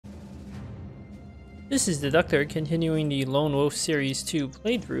This is the Doctor continuing the Lone Wolf Series 2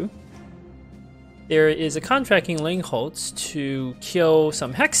 playthrough. There is a contracting link holds to kill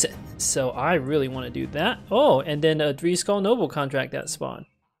some Hexen, so I really want to do that. Oh, and then a 3 Skull Noble contract that spawned.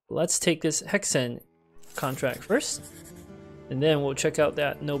 Let's take this Hexen contract first, and then we'll check out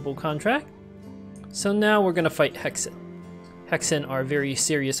that Noble contract. So now we're going to fight Hexen. Hexen are very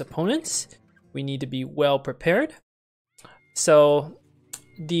serious opponents. We need to be well prepared. So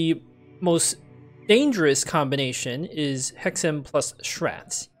the most dangerous combination is Hexen plus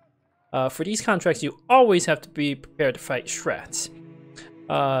Shrats. For these contracts, you always have to be prepared to fight Shrats.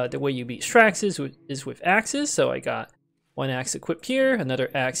 The way you beat Shrats is with axes. So I got one axe equipped here, another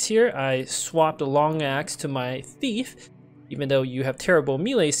axe here. I swapped a long axe to my thief. Even though you have terrible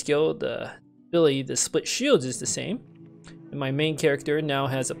melee skill, the ability to split shields is the same. And my main character now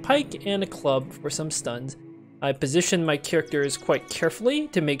has a pike and a club for some stuns. I positioned my characters quite carefully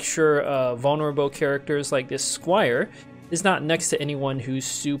to make sure vulnerable characters like this Squire is not next to anyone who's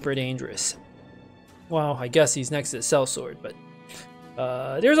super dangerous. Well, I guess he's next to the sellsword, but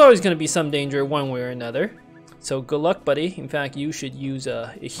there's always going to be some danger one way or another. So good luck, buddy. In fact, you should use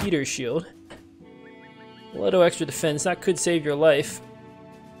a heater shield. A little extra defense, that could save your life.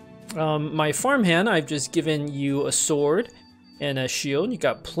 My farmhand, I've just given you a sword and a shield. You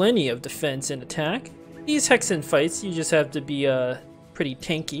got plenty of defense and attack. These Hexen fights, you just have to be pretty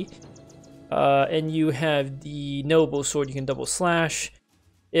tanky. And you have the Noble Sword, you can double slash.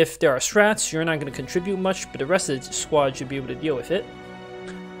 If there are Shrats, you're not going to contribute much, but the rest of the squad should be able to deal with it.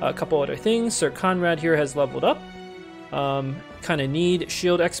 A couple other things, Sir Conrad here has leveled up. Kind of need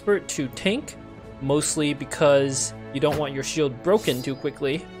Shield Expert to tank, mostly because you don't want your shield broken too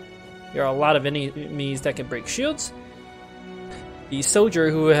quickly. There are a lot of enemies that can break shields. The soldier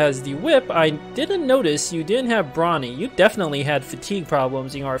who has the whip, I didn't notice you didn't have Brawny. You definitely had fatigue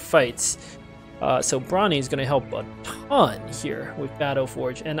problems in our fights. So Brawny is going to help a ton here with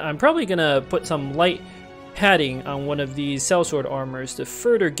Battleforge. And I'm probably going to put some light padding on one of these sellsword armors to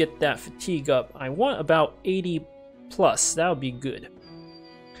further get that fatigue up. I want about 80 plus. That would be good.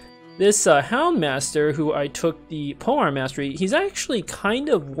 This Houndmaster, who I took the Polearm Mastery, he's actually kind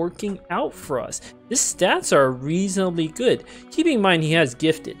of working out for us. His stats are reasonably good. Keeping in mind he has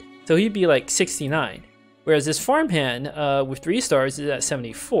Gifted, so he'd be like 69. Whereas this Farmhand with 3 stars is at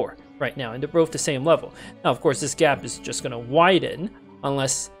 74 right now, and they're both the same level. Now, of course, this gap is just going to widen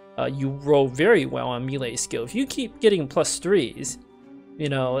unless you roll very well on melee skill. If you keep getting +3s, you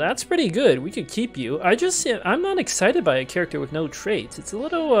know, that's pretty good. We could keep you. I'm not excited by a character with no traits. It's a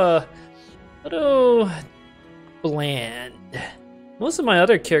little bland. Most of my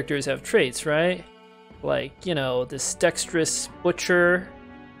other characters have traits, right? Like, you know, this dexterous butcher,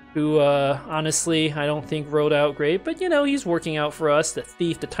 who honestly I don't think rode out great, but you know, he's working out for us. The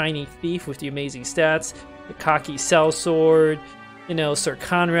thief, the tiny thief with the amazing stats, the cocky sellsword, you know, Sir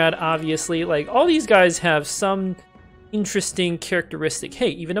Conrad, obviously. Like, all these guys have some interesting characteristic. Hey,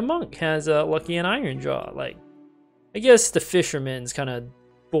 even a monk has a Lucky and Iron Jaw. Like, I guess the fisherman's kind of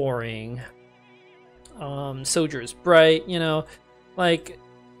boring. Soldier's bright, you know. Like,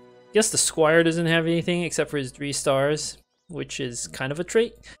 I guess the Squire doesn't have anything except for his 3 stars, which is kind of a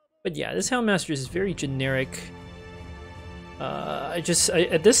trait. But yeah, this Houndmaster is very generic. At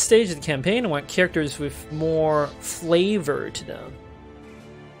this stage of the campaign, I want characters with more flavor to them.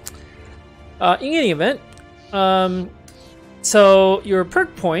 In any event, so your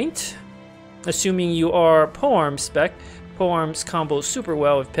perk point, assuming you are Polearm spec, Polearms combo super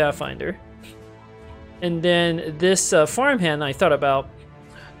well with Pathfinder. And then this Farmhand I thought about,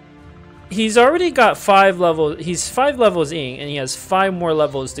 he's already got 5 levels, he's 5 levels in, and he has 5 more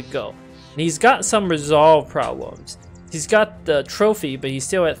levels to go. And he's got some resolve problems. He's got the trophy, but he's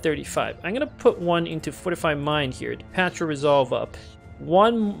still at 35. I'm going to put one into Fortify Mind here to patch your resolve up.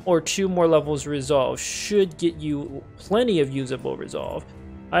 1 or 2 more levels of resolve should get you plenty of usable resolve.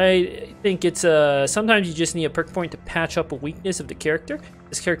 I think it's sometimes you just need a perk point to patch up a weakness of the character.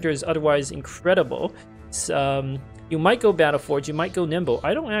 This character is otherwise incredible. You might go Battleforge, you might go Nimble.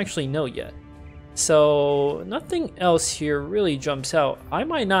 I don't actually know yet. So nothing else here really jumps out. I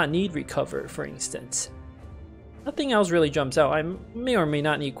might not need Recover, for instance. Nothing else really jumps out. I may or may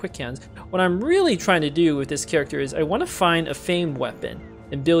not need Quick Hands. What I'm really trying to do with this character is I want to find a famed weapon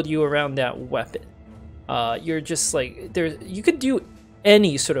and build you around that weapon. You're just like, you could do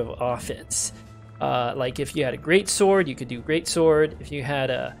any sort of offense. Like if you had a great sword, you could do great sword.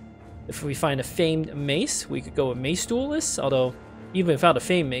 If we find a famed mace, we could go with mace duelists. Although even without a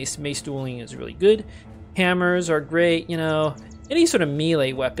famed mace, mace dueling is really good. Hammers are great, you know. Any sort of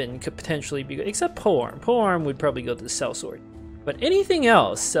melee weapon could potentially be good, except Polearm. Polearm would probably go to the sellsword. But anything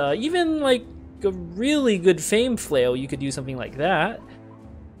else, even like a really good Fame Flail, you could do something like that.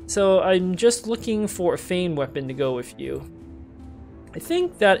 So I'm just looking for a Fame weapon to go with you. I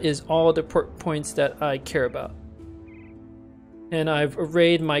think that is all the points that I care about. And I've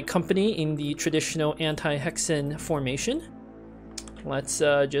arrayed my company in the traditional anti-Hexen formation. Let's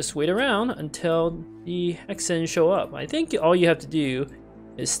just wait around until the Hexen show up. I think all you have to do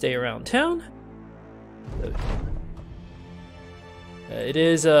is stay around town. It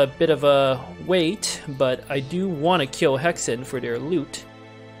is a bit of a wait, but I do want to kill Hexen for their loot.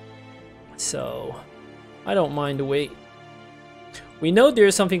 So I don't mind the wait. We know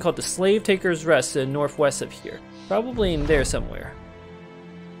there's something called the Slave Taker's Rest to the northwest of here. Probably in there somewhere.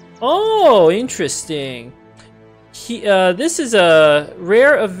 Oh, interesting. This is a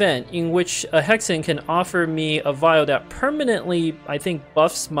rare event in which a Hexen can offer me a vial that permanently, I think,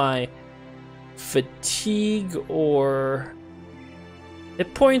 buffs my fatigue or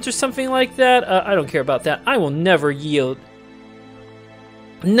hit points or something like that. I don't care about that. I will never yield.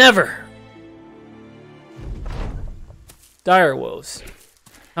 Never! Direwolves.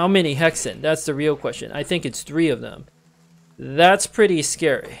 How many Hexen? That's the real question. I think it's 3 of them. That's pretty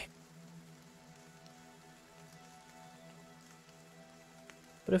scary.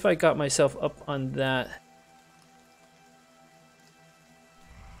 What if I got myself up on that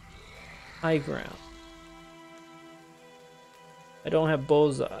high ground? I don't have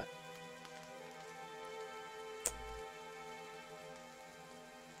bullseye.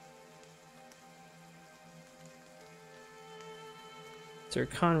 Sir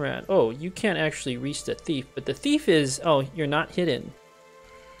Conrad. Oh, you can't actually reach the thief, but the thief is... Oh, you're not hidden.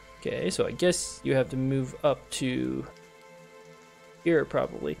 Okay, so I guess you have to move up to here,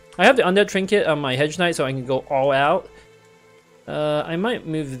 probably. I have the Undead Trinket on my Hedge Knight, so I can go all out. I might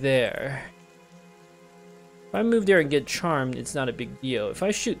move there. If I move there and get charmed, it's not a big deal. If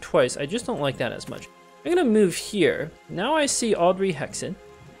I shoot twice, I just don't like that as much. I'm gonna move here. Now I see all 3 Hexen.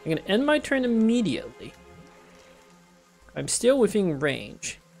 I'm gonna end my turn immediately. I'm still within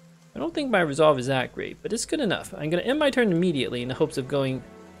range. I don't think my resolve is that great, but it's good enough. I'm going to end my turn immediately in the hopes of going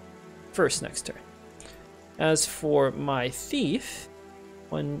first next turn. As for my thief,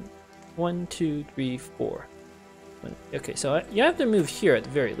 1, 2, 3, 4. Okay, so you have to move here at the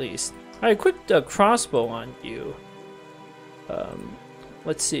very least. I equipped a crossbow on you.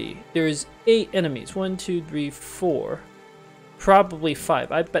 Let's see. There's 8 enemies. 1, 2, 3, 4. Probably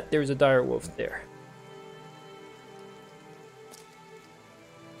 5. I bet there's a direwolf there.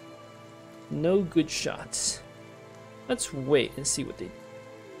 No good shots. Let's wait and see what they do.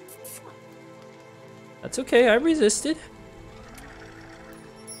 That's okay, I resisted.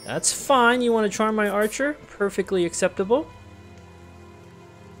 That's fine. You want to charm my archer? Perfectly acceptable.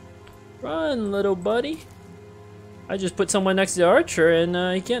 Run, little buddy. I just put someone next to the archer and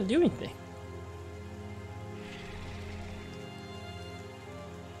he can't do anything.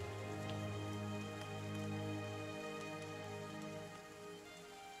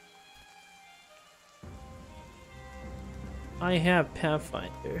 I have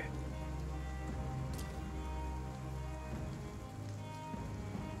Pathfinder.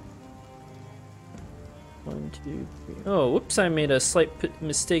 One, two, three. Oh, whoops, I made a slight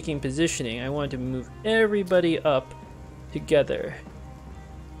mistake in positioning. I wanted to move everybody up together.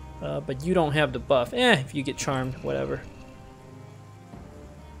 But you don't have the buff. If you get charmed, whatever.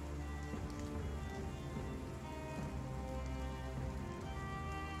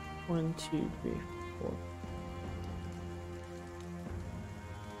 One, two, three, four.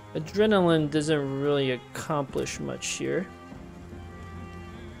 Adrenaline doesn't really accomplish much here.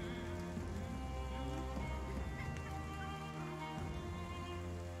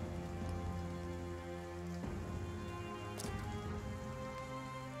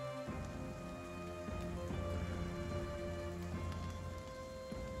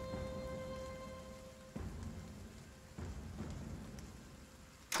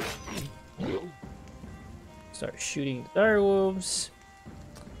 Start shooting direwolves.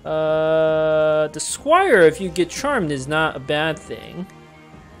 The squire, if you get charmed, is not a bad thing.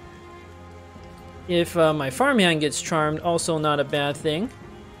 If my farmhand gets charmed, also not a bad thing.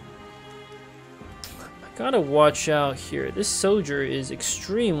 I gotta watch out here. This soldier is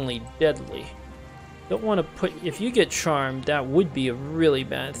extremely deadly. Don't want to put... If you get charmed, that would be a really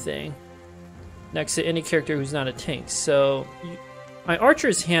bad thing. Next to any character who's not a tank. So, my archer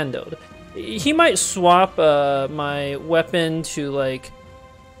is handled. He might swap my weapon to, like...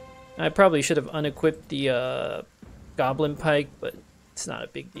 I probably should have unequipped the goblin pike, but it's not a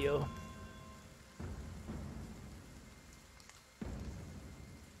big deal.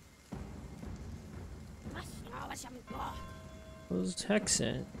 Those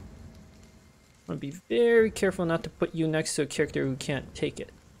Hexen. I want to be very careful not to put you next to a character who can't take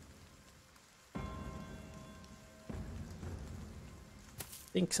it. I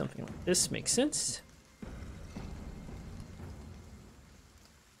think something like this makes sense.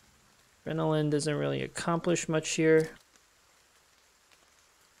 Adrenaline doesn't really accomplish much here.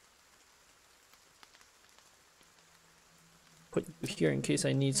 Put you here in case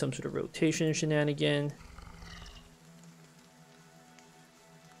I need some sort of rotation shenanigan.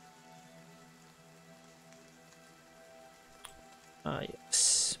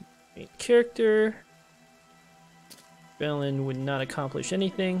 Yes. Main character. Adrenaline would not accomplish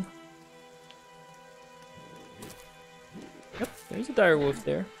anything. Yep, there's a direwolf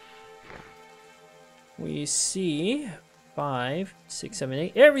there. We see 5, 6, 7,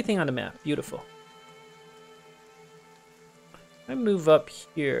 8. Everything on the map. Beautiful. I move up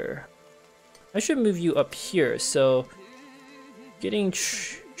here. I should move you up here, so getting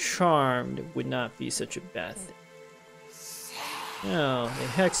charmed would not be such a bad thing. No, they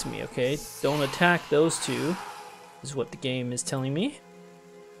hex me, okay. Don't attack those two, is what the game is telling me.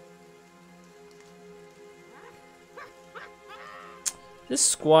 This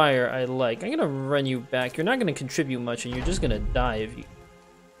squire I like. I'm gonna run you back. You're not gonna contribute much and you're just gonna die if you...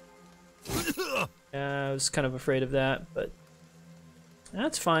 I was kind of afraid of that, but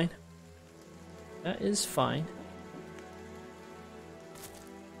that's fine. That is fine.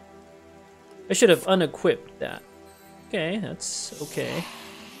 I should have unequipped that. Okay, that's okay.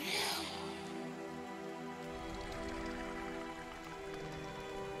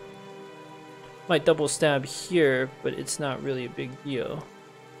 Might double stab here, but it's not really a big deal.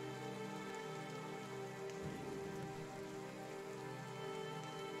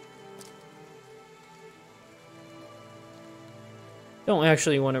 Don't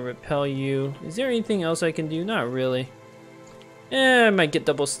actually want to repel you. Is there anything else I can do? Not really. I might get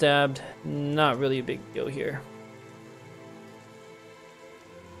double stabbed. Not really a big deal here.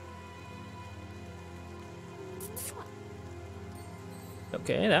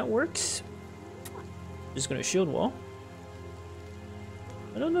 Okay, that works. Just gonna shield wall.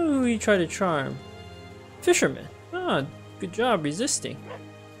 I don't know who he tried to charm. Fisherman. Ah, good job resisting.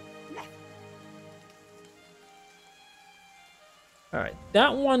 Alright,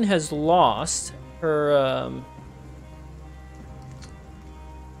 that one has lost her,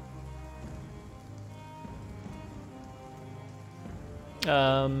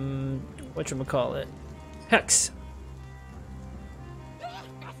 whatchamacallit? Hexe.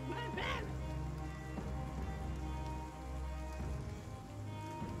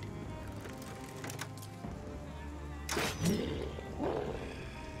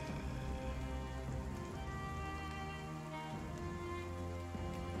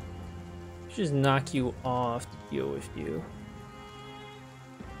 Just knock you off to deal with you.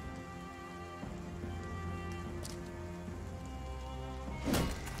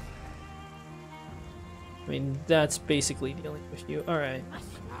 I mean, that's basically dealing with you. Alright.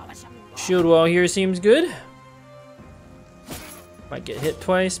 Shield wall here seems good. Might get hit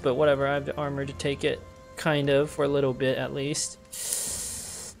twice, but whatever. I have the armor to take it. Kind of, for a little bit at least.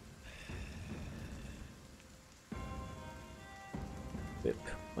 Whip.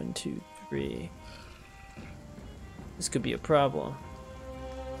 1, 2, 3. This could be a problem.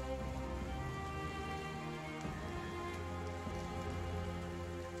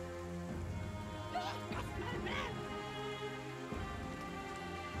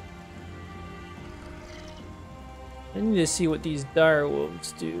 I need to see what these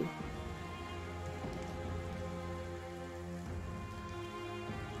direwolves do.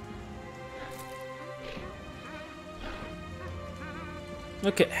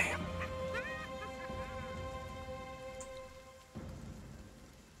 Okay.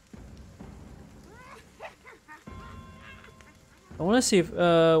 I want to see if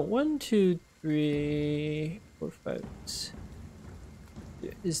 1, 2, 3, 4, 5.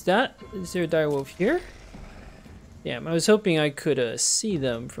 Is there a direwolf here? Damn, I was hoping I could see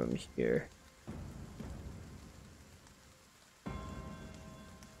them from here.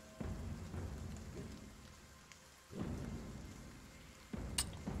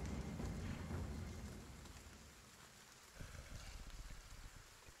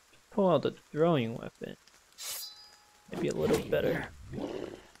 Pull out the throwing weapon. Maybe a little better.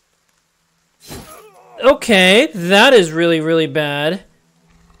 Okay, that is really, really bad.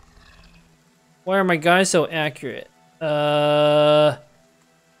 Why are my guys so accurate?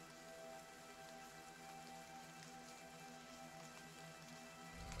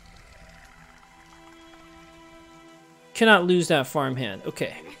 Cannot lose that farmhand.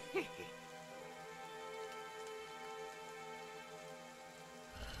 Okay.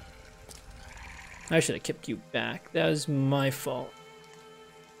 I should have kept you back. That was my fault.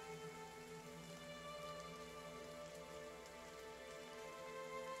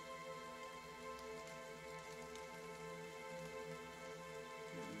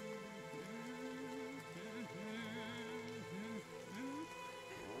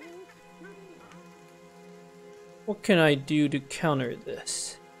 What can I do to counter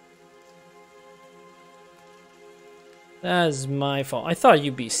this? That's my fault. I thought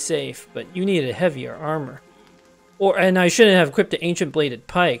you'd be safe, but you needed heavier armor. And I shouldn't have equipped the ancient bladed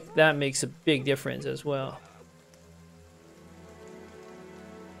pike. That makes a big difference as well.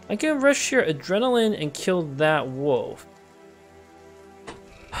 I can rush your adrenaline and kill that wolf.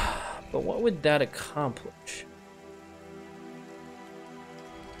 But what would that accomplish?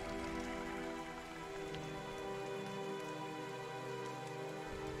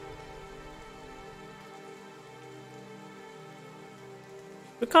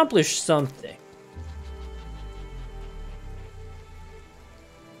 Accomplish something.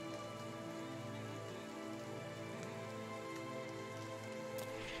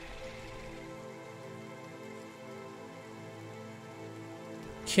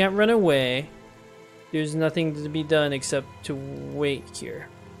 Can't run away. There's nothing to be done except to wait here.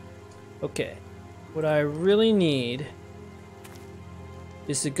 Okay. What I really need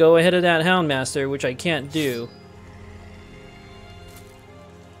is to go ahead of that Houndmaster, which I can't do.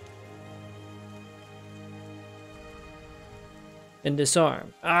 And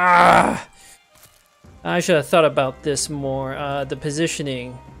disarm. Ah! I should have thought about this more. The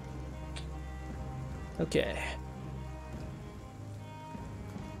positioning. Okay.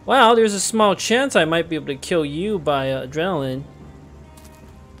 Well, there's a small chance I might be able to kill you by adrenaline.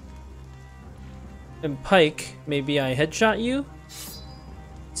 And pike, maybe I headshot you?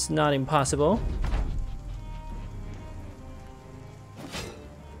 It's not impossible.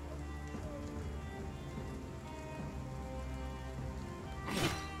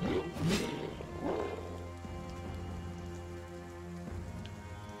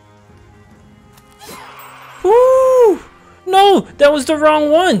 Woo! No! That was the wrong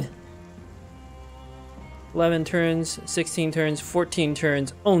one! 11 turns, 16 turns, 14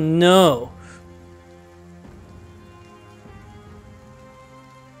 turns. Oh no!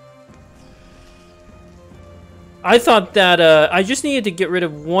 I thought that I just needed to get rid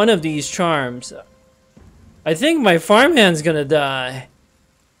of one of these charms. I think my farmhand's gonna die.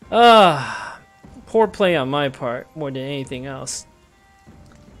 Ah, poor play on my part more than anything else.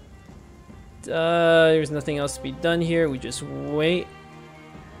 There's nothing else to be done here. We just wait.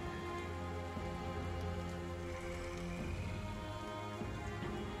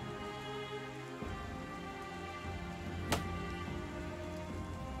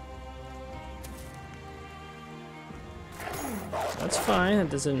 That's fine.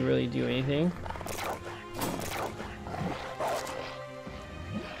 That doesn't really do anything.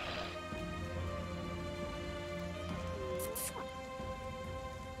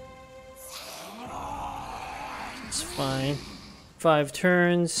 It's fine. 5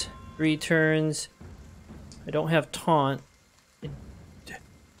 turns, 3 turns. I don't have taunt.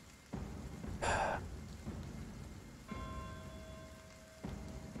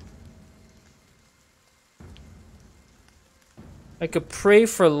 I could pray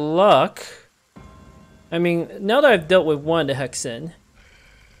for luck. I mean, now that I've dealt with one to Hexen,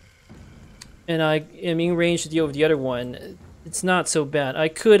 and I am in range to deal with the other one, it's not so bad. I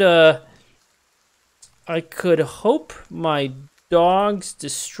could hope my dogs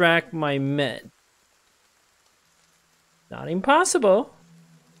distract my men. Not impossible.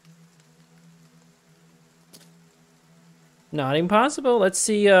 Not impossible. Let's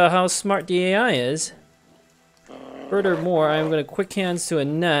see how smart the AI is. Furthermore, I'm going to quick hands to a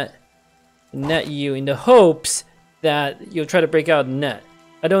net you in the hopes that you'll try to break out the net.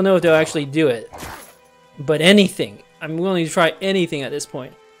 I don't know if they'll actually do it, but anything. I'm willing to try anything at this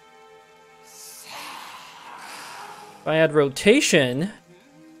point. If I had rotation,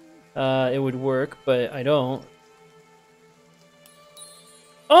 it would work, but I don't.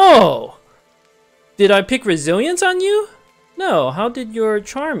 Oh! Did I pick resilience on you? No, how did your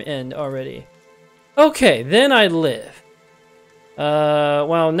charm end already? Okay, then I live.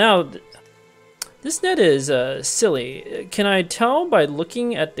 Well, now this net is silly. Can I tell by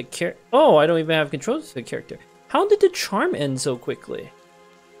looking at the character? Oh, I don't even have control of the character. How did the charm end so quickly?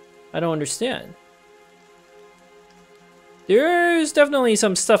 I don't understand. There's definitely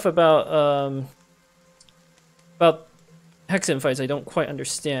some stuff about Hexen fights I don't quite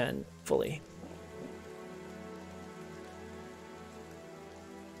understand fully.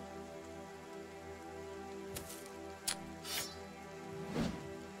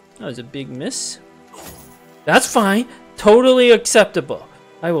 That was a big miss. That's fine. Totally acceptable.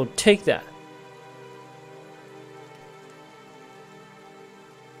 I will take that.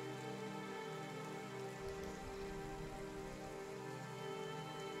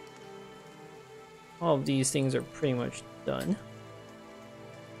 All of these things are pretty much done.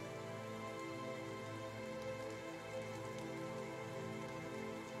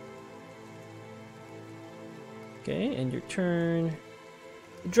 Okay, end your turn.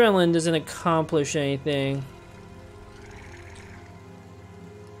 Adrenaline doesn't accomplish anything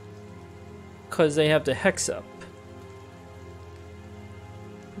because they have to hex up.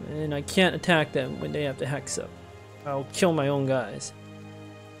 And I can't attack them when they have to hex up. I'll kill my own guys.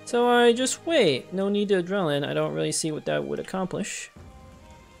 So I just wait. No need to adrenaline. I don't really see what that would accomplish.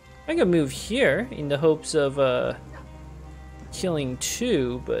 I could move here in the hopes of killing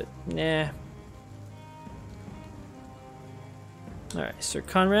 2, but nah. Alright, Sir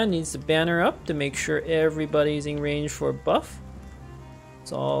Conrad needs the banner up to make sure everybody's in range for a buff.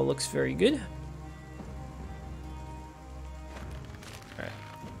 This all looks very good. Alright,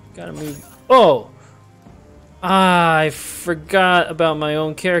 gotta move. Oh! I forgot about my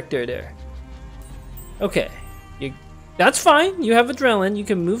own character there. Okay, that's fine. You have adrenaline. You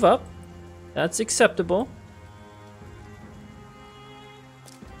can move up. That's acceptable.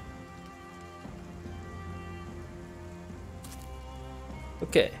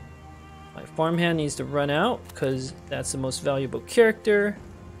 Okay, my farmhand needs to run out because that's the most valuable character.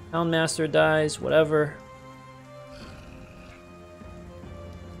 Houndmaster dies, whatever.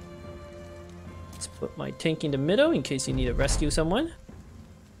 Let's put my tank into middle in case you need to rescue someone.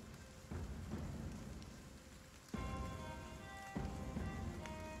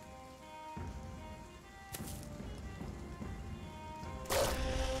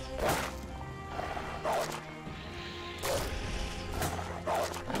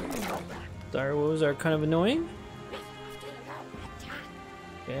 Direwolves are kind of annoying.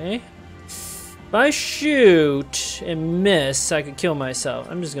 Okay. If I shoot and miss, I could kill myself.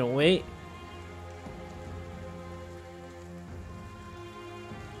 I'm just gonna wait.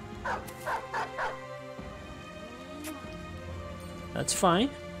 That's fine.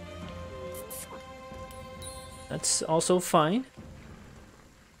 That's also fine.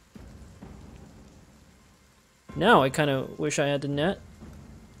 Now I kind of wish I had the net.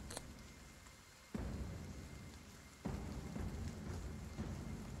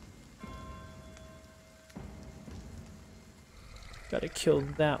 Gotta kill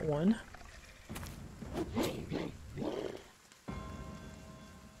that one.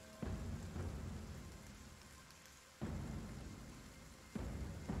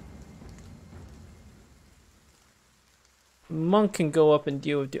 Monk can go up and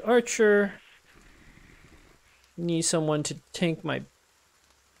deal with the archer. Need someone to tank my...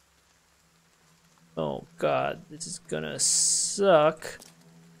 Oh god, this is gonna suck.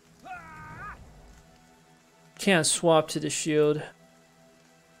 Can't swap to the shield.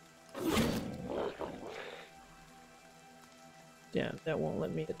 Damn, that won't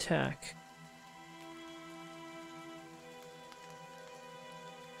let me attack.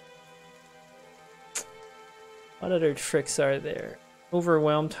 What other tricks are there?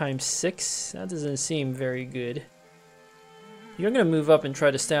 Overwhelm times 6? That doesn't seem very good. You're gonna move up and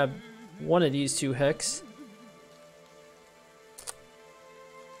try to stab one of these 2 Hex.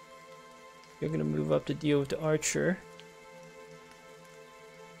 You're gonna move up to deal with the archer.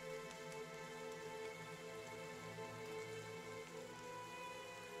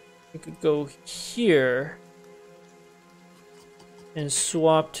 You could go here and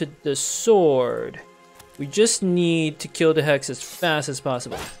swap to the sword. We just need to kill the Hex as fast as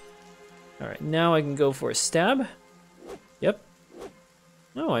possible. Alright, now I can go for a stab. Yep.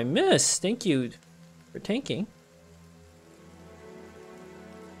 Oh, I missed. Thank you for tanking.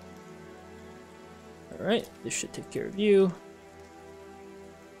 Alright, this should take care of you.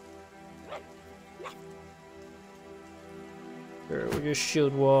 Sure, we'll just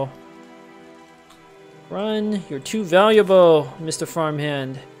shield wall. Run, you're too valuable, Mr.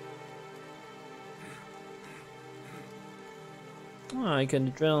 Farmhand. Oh, I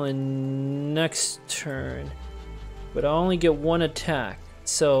can adrenaline next turn, but I'll only get 1 attack.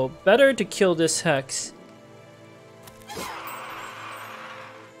 So, better to kill this Hex.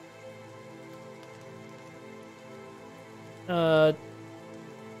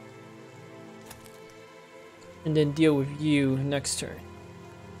 And then deal with you next turn.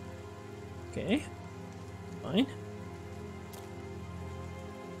 Okay, fine.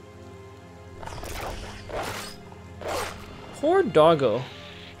 Poor doggo.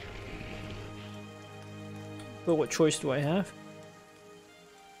 But what choice do I have?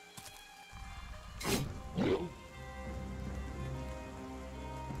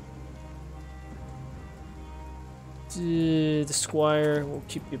 The Squire, we'll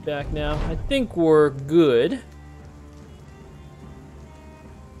keep you back now. I think we're good.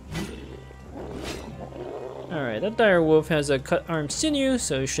 Alright, that direwolf has a cut arm sinew,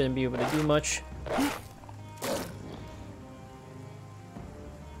 so he shouldn't be able to do much.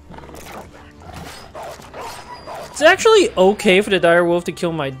 It's actually okay for the direwolf to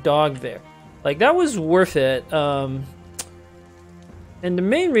kill my dog there. Like, that was worth it. And the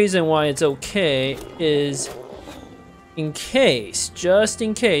main reason why it's okay is in case, just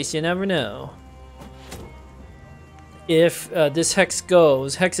in case, you never know. If this hex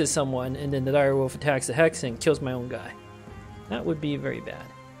goes, hexes someone, and then the direwolf attacks the hex and kills my own guy. That would be very bad.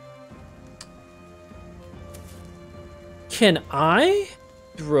 Can I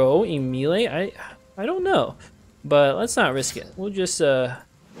throw in melee? I don't know. But let's not risk it. We'll just do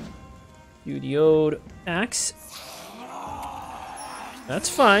the old axe. That's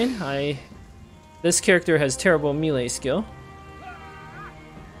fine. This character has terrible melee skill.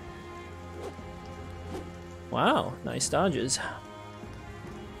 Wow, nice dodges.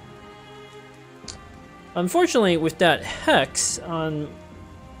 Unfortunately, with that hex on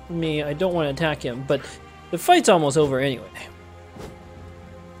me, I don't want to attack him, but the fight's almost over anyway.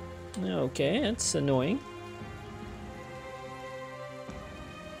 Okay, that's annoying.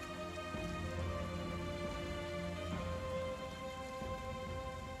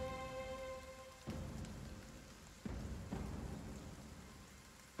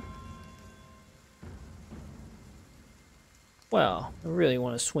 Well, I really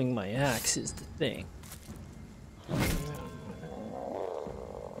want to swing my axe is the thing.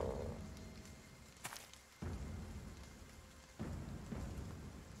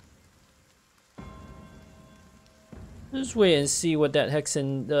 Let's wait and see what that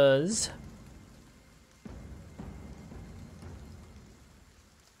Hexen does.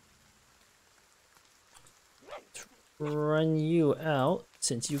 Let's run you out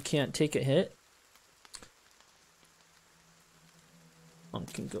since you can't take a hit. One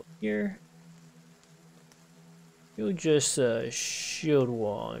can go here. You'll just shield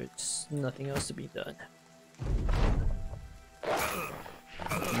wall. It's nothing else to be done.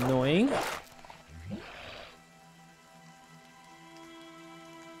 Annoying.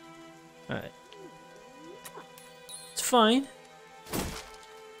 Alright. It's fine.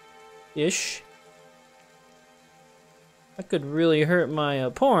 Ish. That could really hurt my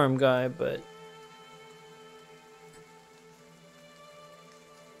polearm guy, but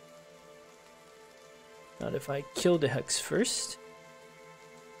not if I kill the hex first.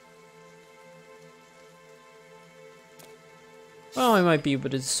 Oh, I might be able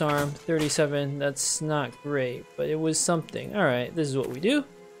to disarm. 37, that's not great, but it was something. Alright, this is what we do.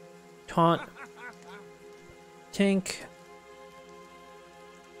 Taunt. Tank.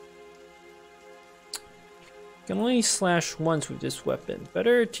 Can only slash once with this weapon.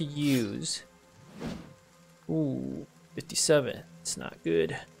 Better to use. Ooh, 57. It's not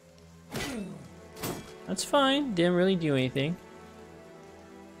good. That's fine. Didn't really do anything.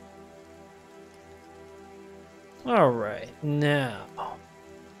 Alright, now.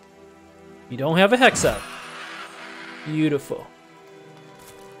 You don't have a hex up. Beautiful.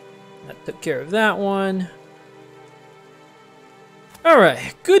 That took care of that one.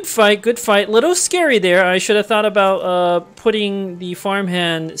 Alright, good fight, good fight. Little scary there. I should have thought about putting the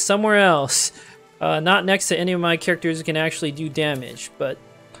farmhand somewhere else. Not next to any of my characters who can actually do damage, but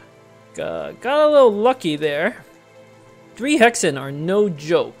got a little lucky there. 3 Hexen are no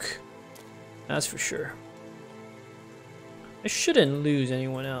joke. That's for sure. I shouldn't lose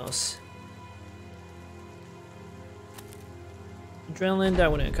anyone else. Adrenaline, that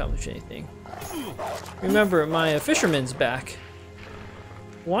wouldn't accomplish anything. Remember, my fisherman's back.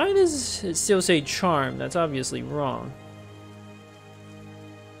 Why does it still say charm? That's obviously wrong.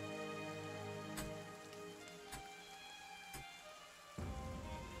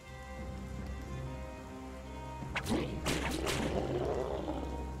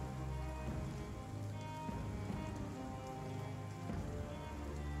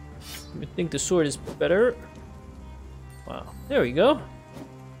 I think the sword is better. Wow, there we go.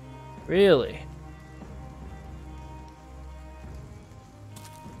 Really?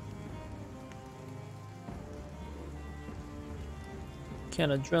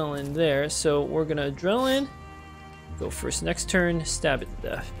 Can't adrenaline there, so we're gonna adrenaline. Go first next turn, stab it to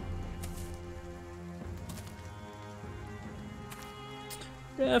death.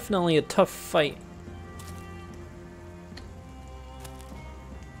 Definitely a tough fight.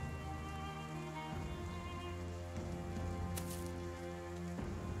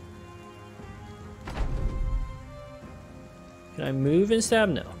 Can I move and stab?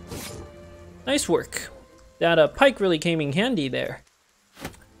 No. Nice work. That pike really came in handy there.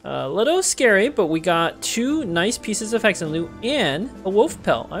 A little scary, but we got 2 nice pieces of Hex and loot and a wolf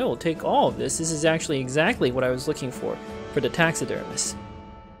pelt. I will take all of this. This is actually exactly what I was looking for the taxidermist.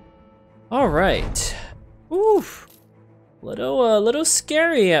 All right. Oof. Little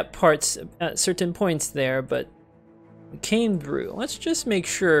scary at certain points there, but we came through. Let's just make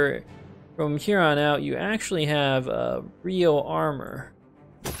sure from here on out you actually have real armor,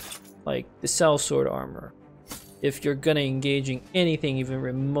 like the sellsword armor, if you're gonna engage in anything even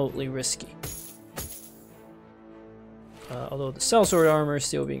remotely risky. Although the sellsword armor is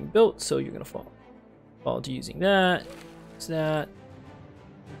still being built, so you're gonna fall to using that. What's that?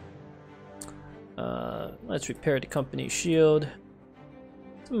 Let's repair the company shield.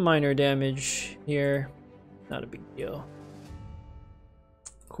 Some minor damage here, not a big deal.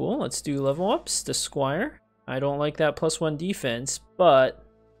 Cool, let's do level ups. The Squire. I don't like that +1 defense, but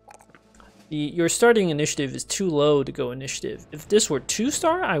your starting initiative is too low to go initiative. If this were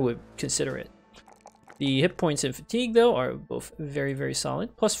 2-star, I would consider it. The hit points and fatigue, though, are both very, very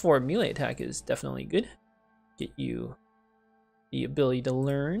solid. +4 melee attack is definitely good. Get you the ability to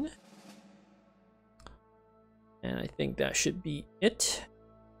learn. And I think that should be it.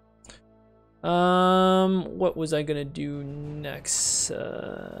 What was I gonna do next?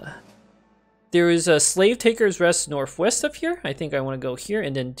 There is a Slave Taker's Rest northwest of here. I think I want to go here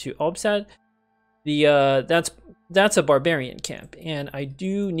and then to Albstad. That's a barbarian camp, and I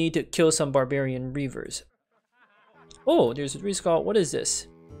do need to kill some barbarian reavers. Oh, there's a reskull. What is this?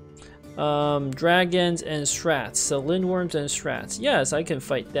 Dragons and strats. So lindworms and strats. Yes, I can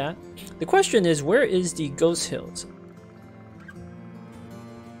fight that. The question is, where is the Ghost Hills?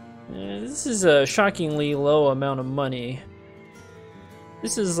 This is a shockingly low amount of money.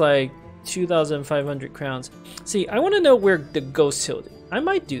 This is like 2,500 crowns. See, I want to know where the Ghost Hill is. I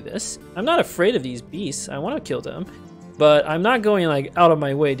might do this. I'm not afraid of these beasts. I want to kill them, but I'm not going like out of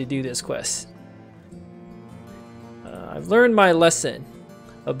my way to do this quest. I've learned my lesson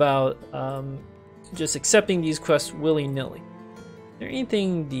about just accepting these quests willy-nilly. Is there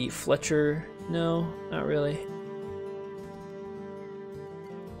anything the Fletcher? No, not really.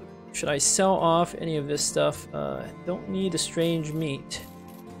 Should I sell off any of this stuff? Don't need the strange meat.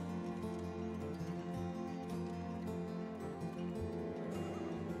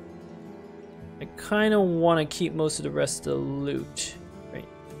 I kind of want to keep most of the rest of the loot. Right.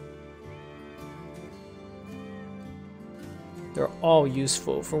 They're all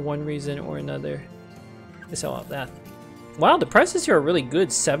useful for one reason or another. I sell off that. Wow, the prices here are really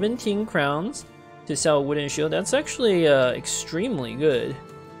good. 17 crowns to sell a wooden shield. That's actually extremely good.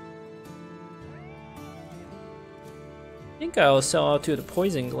 I think I'll sell out 2 of the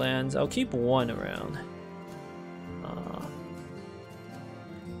poison glands. I'll keep 1 around.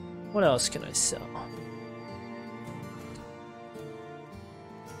 What else can I sell?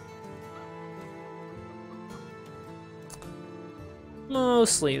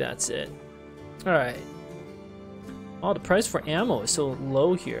 Mostly that's it. Alright. Oh, the price for ammo is so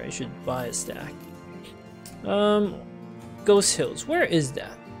low here. I should buy a stack. Ghost Hills. Where is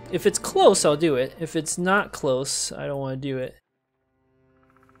that? If it's close, I'll do it. If it's not close, I don't want to do it.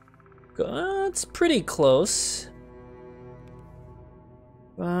 It's pretty close.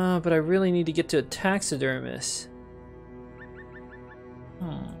 But I really need to get to a taxidermist.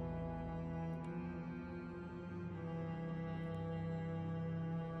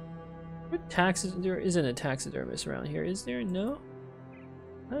 There isn't a taxidermist around here, is there? No?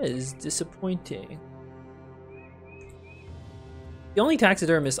 That is disappointing. The only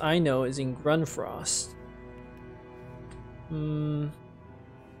taxidermist I know is in Grunfrost. I'm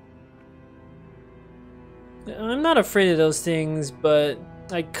not afraid of those things, but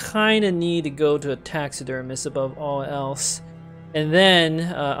I kind of need to go to a taxidermist above all else. And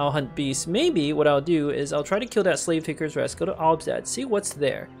then I'll hunt beasts. Maybe what I'll do is I'll try to kill that Slave Taker's Rest, go to Albstad, see what's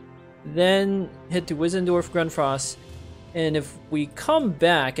there. Then head to Wizendorf, Grunfrost, and if we come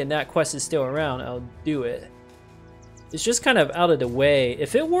back and that quest is still around, I'll do it. It's just kind of out of the way.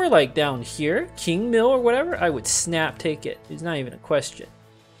 If it were like down here, King Mill or whatever, I would snap take it. It's not even a question.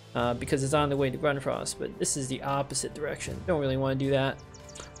 Because it's on the way to Grunfrost, but this is the opposite direction. Don't really want to do that.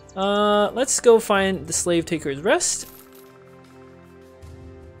 Let's go find the Slave Taker's Rest.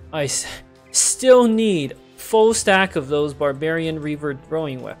 I still need full stack of those Barbarian Reaver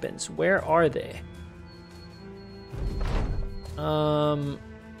throwing weapons. Where are they?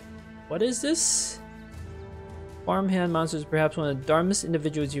 What is this? Farmhand monster is perhaps one of the darndest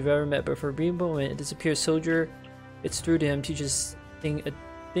individuals you've ever met, but for a brief moment, it disappears. Soldier gets through to him, teaches a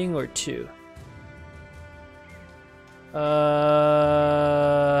thing or two.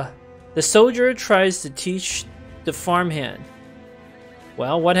 The soldier tries to teach the farmhand.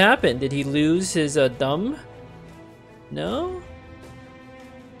 Well, what happened? Did he lose his thumb? No?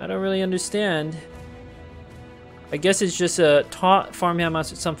 I don't really understand. I guess it's just a taught farmhand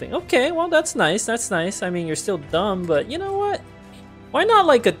master something. Okay, well that's nice, that's nice. I mean, you're still dumb, but you know what? Why not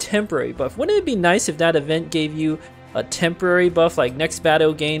like a temporary buff? Wouldn't it be nice if that event gave you a temporary buff, like next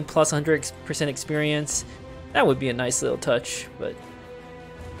battle gain plus 100% experience? That would be a nice little touch, but...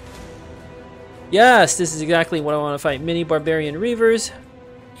 Yes, this is exactly what I want to fight. Mini Barbarian Reavers.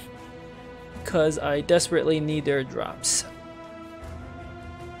 Because I desperately need their drops.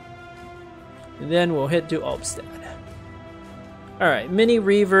 And then we'll head to Alpstad. Alright, Mini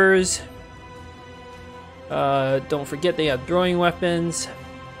Reavers. Don't forget they have throwing weapons.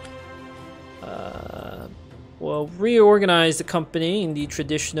 We'll reorganize the company in the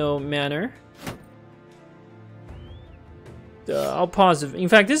traditional manner. I'll pause. In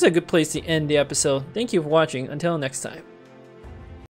fact, this is a good place to end the episode. Thank you for watching. Until next time.